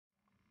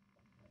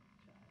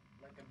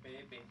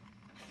baby.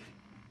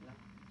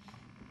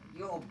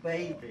 Yo,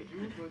 baby.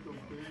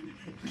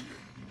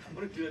 I'm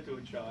gonna do that to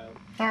a child.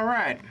 All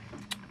right.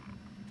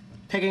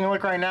 Taking a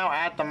look right now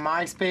at the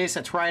MySpace.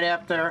 It's right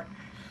after.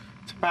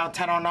 It's about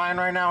 10:09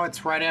 right now.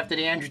 It's right after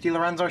the Andrew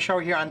DiLorenzo show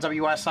here on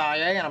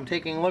WSIA, and I'm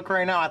taking a look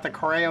right now at the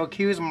Correo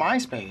Q's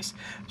MySpace.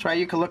 That's right.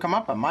 You can look them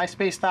up at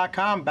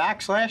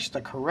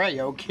myspace.com/the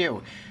Correo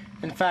Q.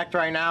 In fact,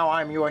 right now,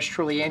 I'm yours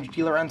truly, Andrew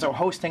DiLorenzo,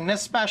 hosting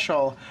this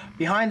special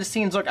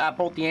behind-the-scenes look at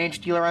both the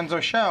Andrew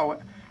DiLorenzo show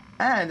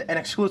and an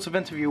exclusive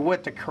interview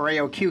with the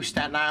Correo Q,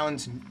 Staten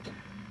Island's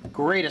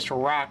greatest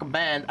rock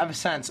band ever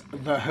since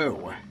The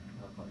Who.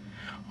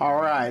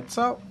 Alright,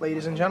 so,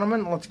 ladies and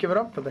gentlemen, let's give it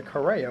up for the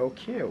Correo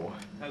Q.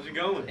 How's it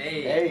going?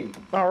 Hey.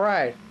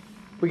 Alright,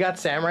 we got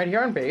Sam right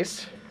here on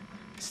bass,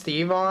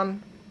 Steve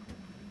on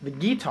the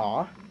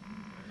guitar,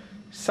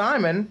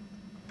 Simon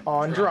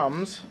on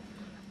drums.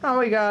 Now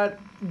we got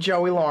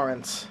Joey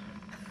Lawrence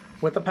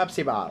with the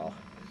Pepsi bottle.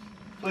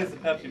 Plays the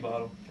Pepsi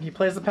bottle. He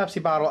plays the Pepsi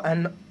bottle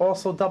and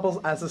also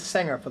doubles as a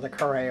singer for the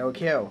Correo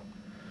Q.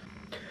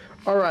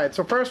 Alright,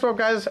 so first of all,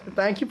 guys,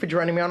 thank you for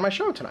joining me on my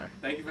show tonight.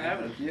 Thank you for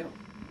having us. you.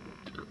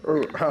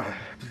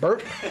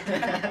 Burp.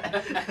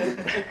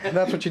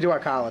 That's what you do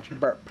at college,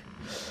 burp.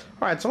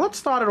 Alright, so let's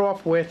start it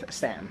off with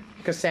Sam,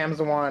 because Sam's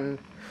the one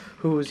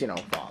who's,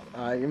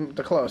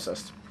 the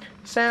closest.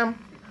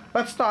 Sam,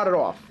 let's start it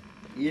off.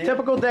 Yeah.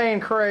 Typical day in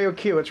Correo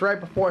Q. It's right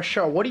before a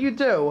show. What do you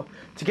do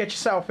to get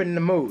yourself in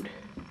the mood?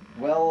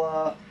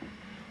 Well,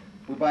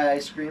 we buy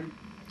ice cream.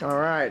 All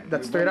right,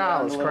 that's We run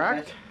around a $3, little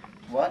correct? bit.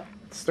 What?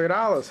 It's $3.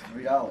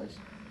 $3.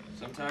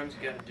 Sometimes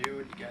you gotta do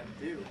what you gotta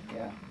do.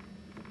 Yeah.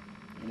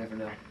 You never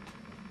know.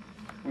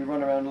 We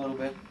run around a little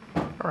bit.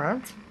 All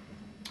right.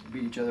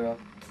 Beat each other up.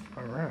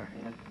 All right.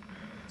 Yeah.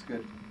 It's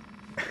good.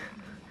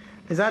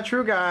 Is that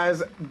true,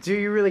 guys? Do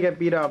you really get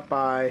beat up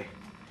by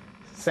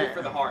Sam? Good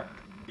for the heart.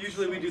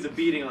 Usually we do the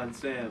beating on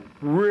Sam.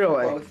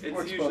 Really? Both. It's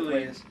Works both usually-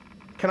 ways.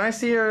 Can I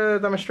see your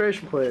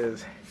demonstration,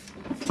 please?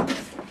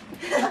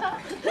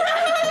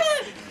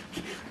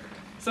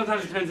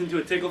 Sometimes it turns into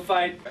a tickle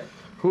fight.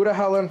 Who the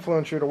hell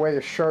influenced you to wear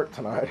your shirt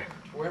tonight?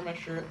 To wear my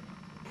shirt?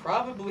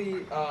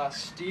 Probably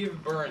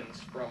Steve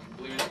Burns from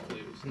Blues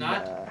Clues.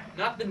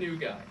 Not the new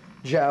guy.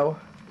 Joe.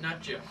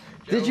 Not Joe.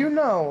 Did you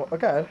know?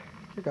 Okay,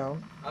 keep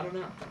going. I don't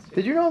know.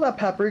 Did you know that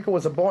Paprika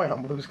was a boy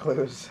on Blue's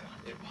Clues?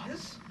 It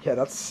was? Yeah,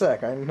 that's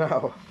sick. I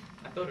know.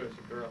 I thought it was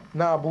a girl.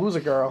 Nah, Blue's a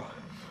girl.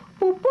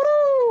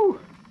 Boop-a-doo!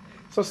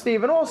 So,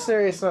 Steve, in all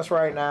seriousness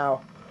right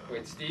now.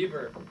 Wait, Steve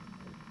or...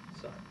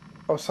 Sorry.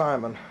 Oh,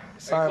 Simon. Are you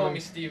Simon. calling me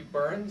Steve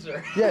Burns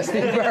or... Yeah,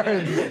 Steve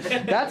Burns.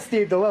 That's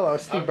Steve DeLillo,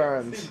 Steve Okay.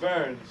 Burns. Steve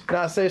Burns.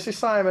 Now, seriously,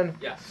 Simon,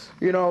 Yes.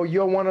 you're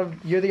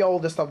the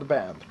oldest of the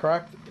band,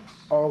 correct? Yes.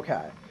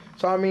 Okay.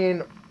 So, I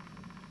mean,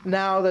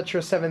 now that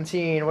you're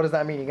 17, what does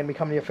that mean? You're going to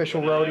become the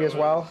official roadie as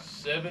well?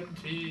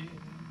 17.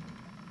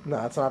 No,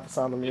 that's not the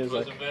sound of It music.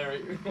 was a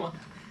very...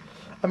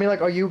 I mean,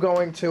 like, are you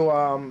going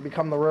to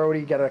become the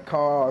roadie, get a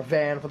car, a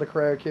van for the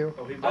Correo Q?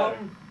 Oh, he better.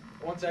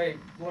 Once I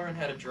learn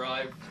how to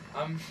drive,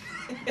 I'm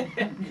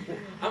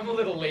a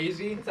little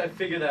lazy. Once I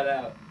figure that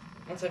out.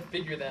 Once I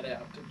figure that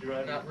out,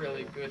 Drive not it.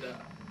 really good.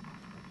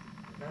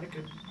 Not a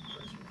good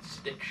person with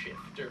stick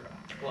shift or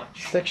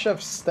clutch. Stick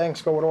shift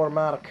stinks, go with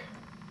automatic.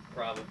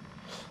 Probably.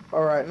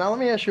 Alright, now let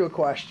me ask you a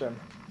question.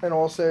 In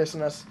all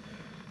seriousness.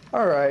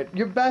 Alright,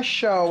 your best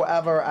show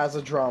ever as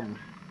a drummer.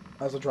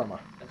 As a drummer,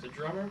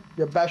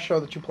 Your best show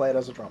that you played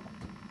as a drummer.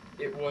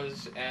 it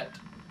was at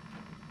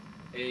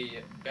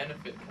a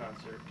benefit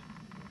concert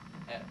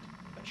at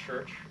a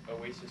church,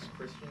 Oasis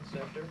Christian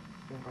Center,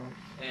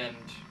 and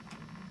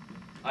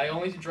I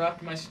only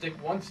dropped my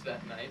stick once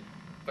that night,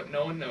 but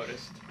no one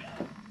noticed,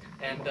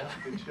 and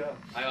Good show.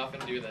 I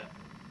often do that.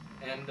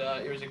 And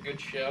it was a good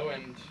show,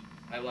 and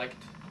I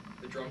liked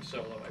the drum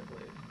solo I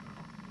played.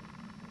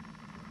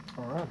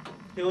 Alright.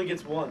 He only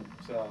gets one,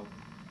 so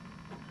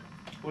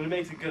when it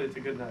makes it good, it's a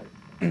good night.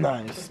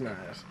 Nice,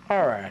 nice.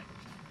 Alright.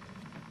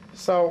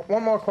 So,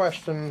 one more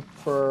question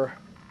for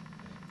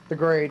the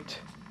great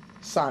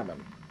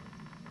Simon.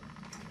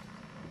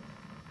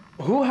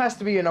 Who has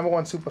to be your number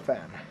one super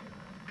fan?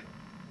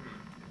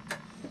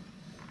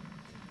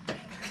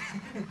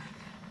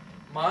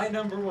 My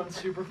number one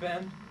super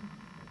fan?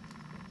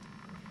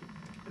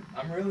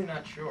 I'm really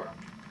not sure.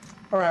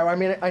 Alright, well, I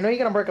mean, I know you're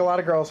going to break a lot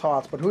of girls'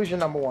 hearts, but who's your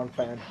number one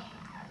fan?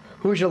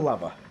 Who's your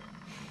lover?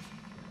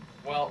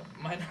 Well,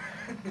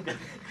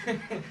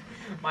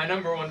 my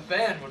number one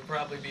fan would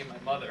probably be my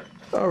mother.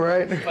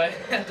 Alright. But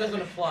that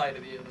doesn't apply to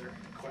the other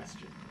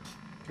question.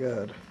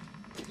 Good.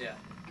 Yeah.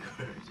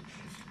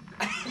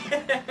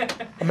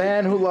 A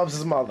man who loves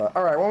his mother.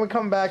 Alright, when we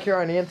come back here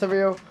on the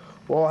interview,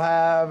 we'll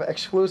have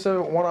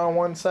exclusive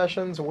one-on-one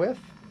sessions with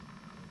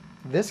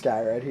this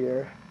guy right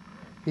here.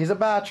 He's a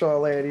bachelor,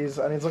 ladies,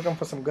 and he's looking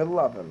for some good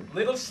loving.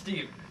 Little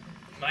Steve.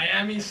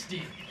 Miami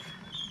Steve.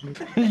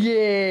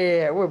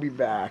 Yeah, we'll be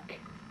back.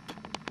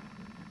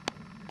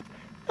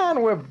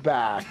 And we're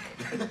back.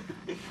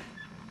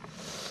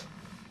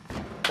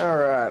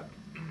 Alright.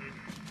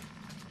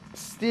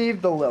 Steve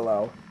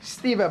DeLillo.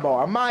 Steve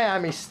Eboa.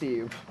 Miami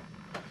Steve.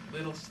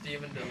 Little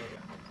Steven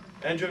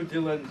DeLillo. Andrew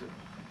DiLorenzo.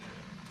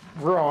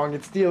 Wrong.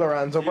 It's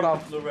DiLorenzo. What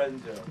up,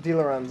 Lorenzo.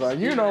 DiLorenzo?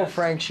 You know Yes.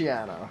 Frank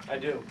Shiano. I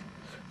do.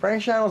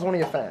 Frank Shiano's one of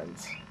your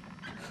fans.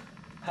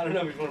 I don't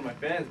know if he's one of my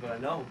fans, but I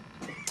know.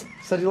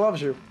 Said he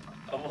loves you.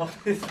 Well,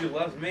 if he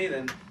loves me,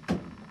 then.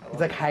 He's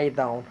like, how you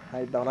doing? How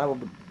you doing?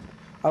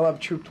 I love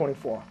Troop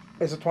 24.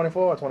 Is it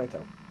 24 or 22?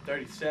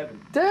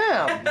 37.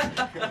 Damn!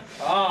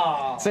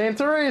 Ah. St.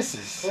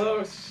 Teresa's.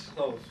 Close,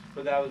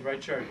 but that was right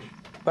church.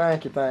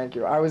 Thank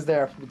you. I was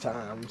there a few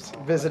times,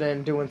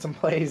 visiting, doing some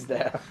plays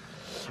there.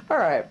 All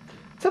right.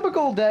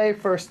 Typical day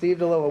for Steve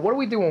DeLillo. What do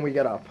we do when we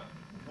get up?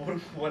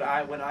 When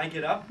I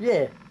get up?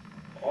 Yeah.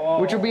 Oh.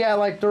 Which will be at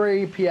like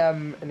 3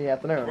 p.m. in the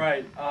afternoon.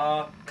 Right.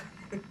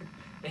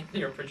 In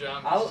your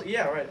pajamas. I'll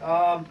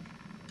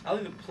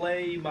either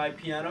play my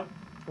piano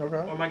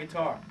Okay. or my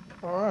guitar.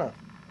 All right.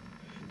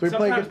 Do we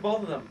Sometimes play?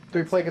 both of them. Do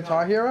we play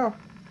Guitar Hero?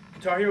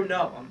 Guitar Hero?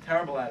 No, I'm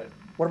terrible at it.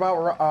 What about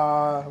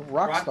Rockstar?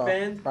 Rock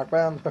Band? Rock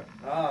Band.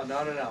 Oh,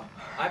 no.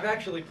 I've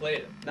actually played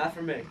it. Not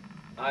for me.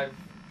 I've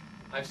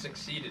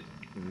succeeded,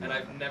 and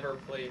I've never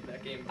played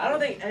that game before. I don't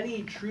think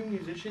any true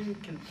musician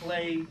can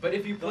play. But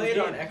if you those play it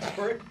on games.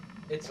 expert,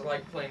 it's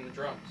like playing the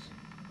drums.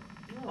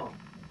 No.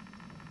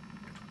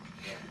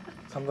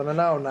 Something to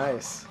know.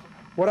 Nice.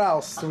 What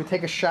else? Do we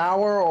take a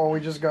shower or we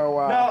just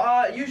go?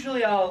 No,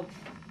 usually I'll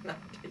Not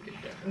take a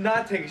shower.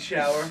 not take a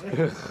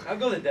shower. I'll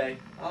go the day.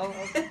 I'll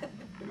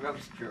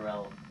Rubs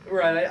Purell.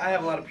 Right, I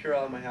have a lot of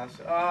Purell in my house.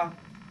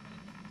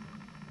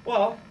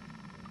 Well,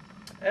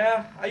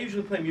 yeah, I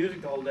usually play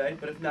music the whole day,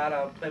 but if not,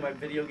 I'll play my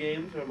video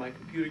games or my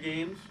computer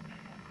games.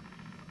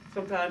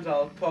 Sometimes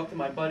I'll talk to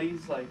my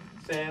buddies like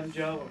Sam,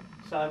 Joe, or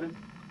Simon.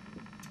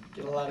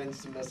 Get a lot of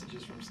instant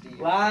messages from Steve.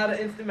 A lot of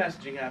instant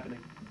messaging happening.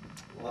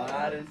 A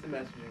lot of instant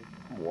messaging.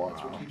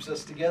 That's what keeps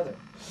us together.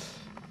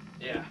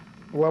 Yeah.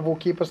 What will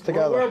keep us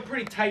together? We're a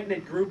pretty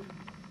tight-knit group.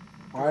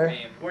 Alright.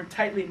 Name. We're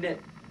tightly knit.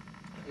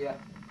 Yeah.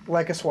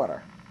 Like a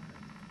sweater.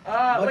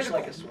 Much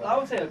like a sweater. I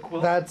would say a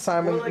quilt. That More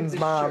Simon's like this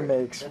mom shirt.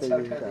 makes That's for how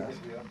you tight guys. it is,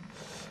 yeah.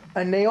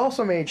 And they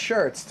also made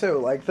shirts too,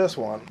 like this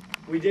one.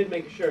 We did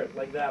make a shirt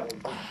like that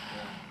one.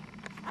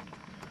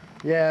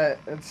 Yeah,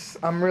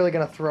 I'm really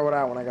gonna throw it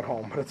out when I get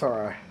home, but it's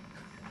alright.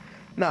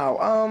 Now,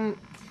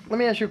 let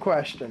me ask you a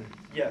question.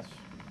 Yes.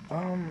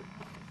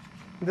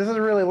 This is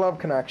really Love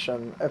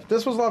Connection. If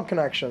this was Love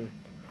Connection,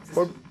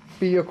 what would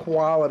be your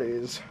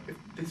qualities? If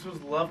this was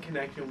Love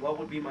Connection, what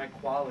would be my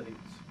qualities?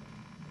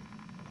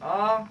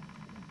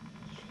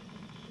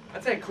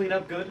 I'd say I clean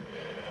up good.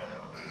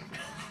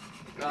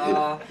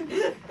 I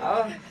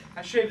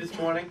shaved this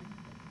morning.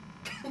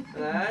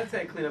 I'd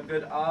say I clean up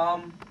good.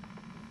 I'm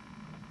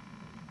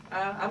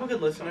a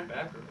good listener.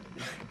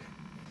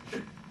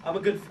 I'm a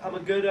good,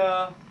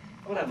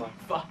 what am I?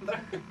 Father.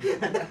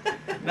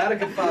 Not a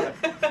good father.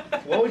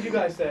 What would you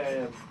guys say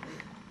I am?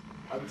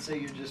 I would say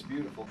you're just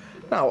beautiful.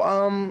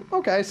 No,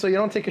 okay, so you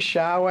don't take a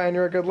shower and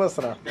you're a good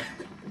listener.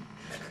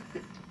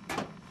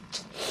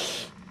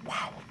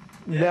 Wow.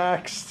 Yeah.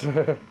 Next.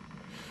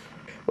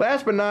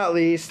 Last but not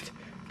least,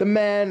 the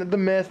man, the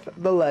myth,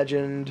 the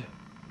legend,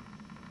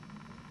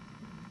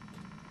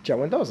 Joe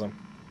Mendoza.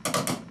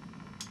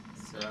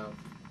 So,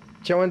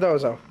 Joe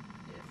Mendoza.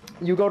 yeah.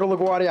 You go to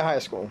LaGuardia High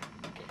School.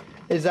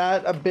 Is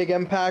that a big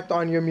impact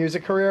on your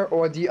music career,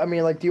 or do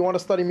you want to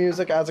study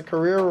music as a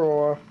career,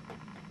 or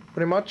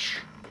pretty much?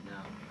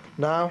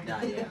 No, No.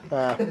 not yet.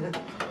 Most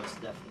definitely.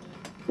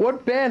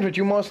 What band would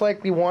you most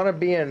likely want to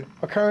be in?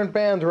 A current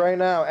band right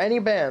now, any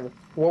band.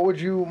 What would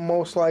you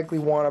most likely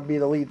want to be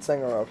the lead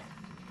singer of?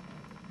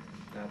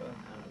 I don't know,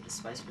 does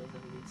Spice Girls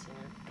have a lead singer?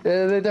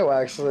 Yeah, they do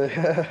actually. Is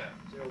there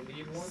a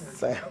lead one? Or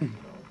Sam.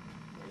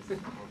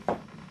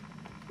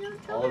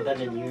 All of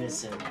them in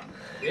unison.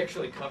 We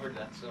actually covered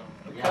that song.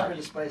 We Yeah. covered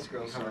the Spice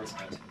Girls Covered song.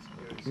 Spice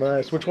Girls.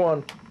 Nice. Which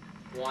one?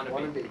 Wannabe.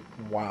 Wannabe.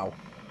 Wow.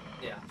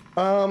 Yeah.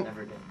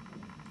 Never again.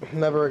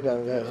 Never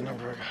again, guys.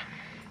 Never again.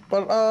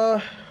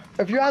 But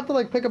if you had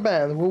to pick a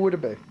band, who would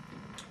it be?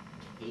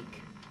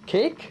 Cake?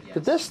 Cake? The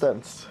Yes.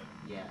 Distance.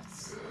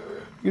 Yes.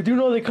 You do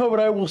know they covered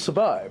 "I Will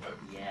Survive."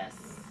 Yes.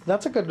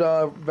 That's a good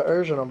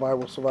version of "I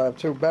Will Survive"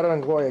 too. Better than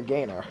Gloria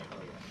Gaynor. Oh yeah.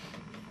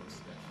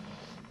 Most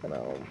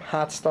definitely.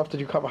 Hot Stuff. Did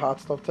you cover Hot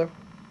Stuff too?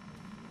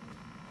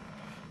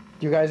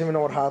 Do you guys even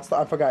know what Hot Stuff?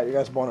 I forgot. You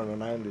guys were born in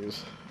the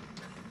 '90s.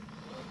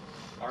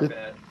 Our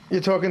bad.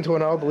 You're talking to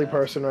an elderly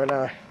person right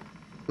now.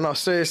 No,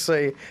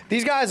 seriously.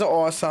 These guys are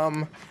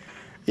awesome.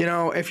 You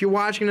know, if you're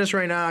watching this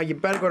right now, you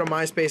better go to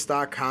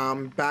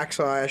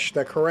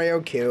myspace.com/the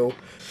Correo Q.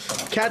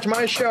 Catch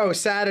my show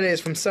Saturdays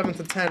from 7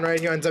 to 10 right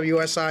here on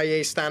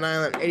WSIA Staten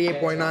Island,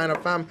 88.9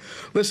 FM.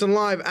 Listen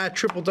live at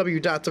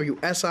www.wsia.fm.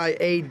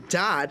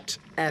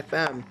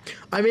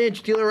 I'm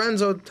Andrew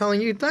DiLorenzo telling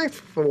you thanks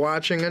for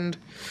watching and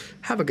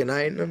have a good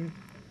night and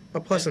a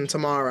pleasant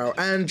tomorrow.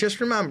 And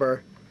just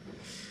remember,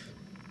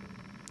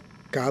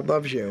 God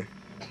loves you.